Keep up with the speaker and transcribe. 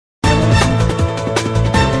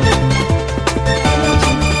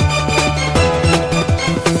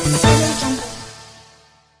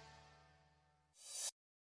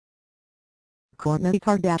Kourtney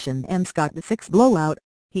Kardashian and Disick's Blowout,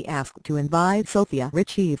 he asked to invite Sofia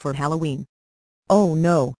Richie for Halloween. Oh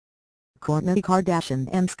no! Kourtney Kardashian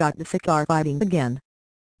and Disick are fighting again.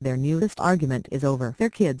 Their newest argument is over their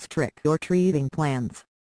kids' trick-or-treating plans.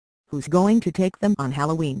 Who's going to take them on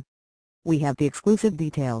Halloween? We have the exclusive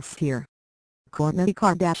details here. Kourtney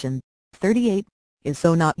Kardashian, 38, is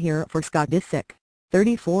so not here for Disick,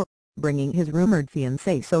 34, bringing his rumored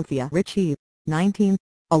fiancée Sofia Richie, 19,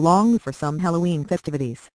 along for some Halloween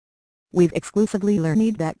festivities. We've exclusively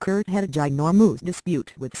learned that Kurt had a ginormous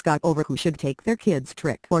dispute with Scott over who should take their kids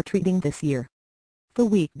trick-or-treating this year. The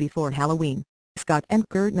week before Halloween, Scott and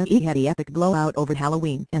Kourtney had an epic blowout over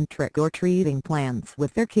Halloween and trick-or-treating plans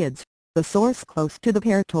with their kids, the source close to the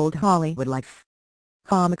pair told Hollywood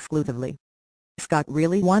Life.com exclusively. Scott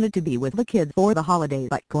really wanted to be with the kids for the holiday,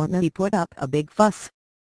 but Kourtney put up a big fuss.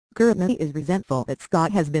 Kourtney is resentful that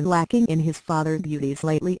Scott has been lacking in his father duties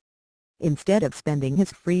lately. Instead of spending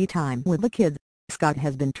his free time with the kids, Scott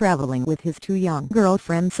has been traveling with his two young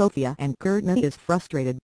girlfriends Sofia, and Kourtney is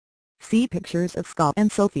frustrated. See pictures of Scott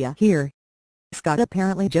and Sofia here. Scott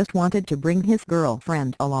apparently just wanted to bring his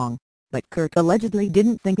girlfriend along, but Kurt allegedly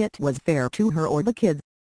didn't think it was fair to her or the kids.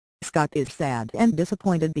 Scott is sad and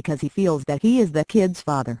disappointed because he feels that he is the kids'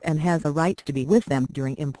 father and has a right to be with them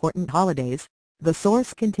during important holidays, the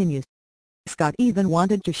source continues. Scott even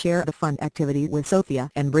wanted to share the fun activity with Sofia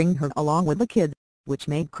and bring her along with the kids, which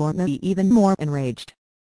made Kourtney even more enraged.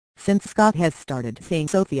 Since Scott has started seeing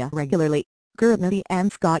Sofia regularly, Kourtney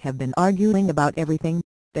and Scott have been arguing about everything.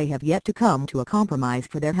 They have yet to come to a compromise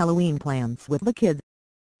for their Halloween plans with the kids.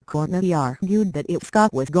 Kourtney argued that if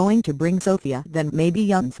Scott was going to bring Sofia, then maybe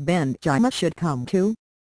young Benjamin should come too.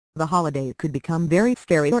 The holiday could become very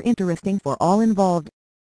scary or interesting for all involved.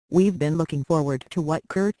 We've been looking forward to what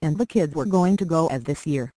Kurt and the kids were going to go as this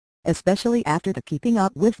year, especially after the Keeping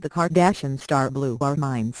Up with the Kardashian star blew our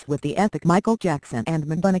minds with the epic Michael Jackson and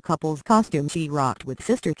Madonna couple's costume she rocked with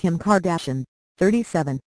sister Kim Kardashian,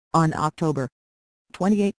 37, on October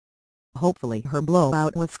 28. Hopefully her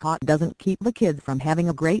blowout with Scott doesn't keep the kids from having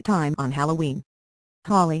a great time on Halloween.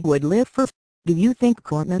 Hollywood Live first. Do you think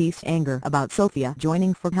Kourtney's anger about Sofia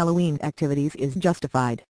joining for Halloween activities is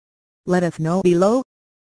justified? Let us know below.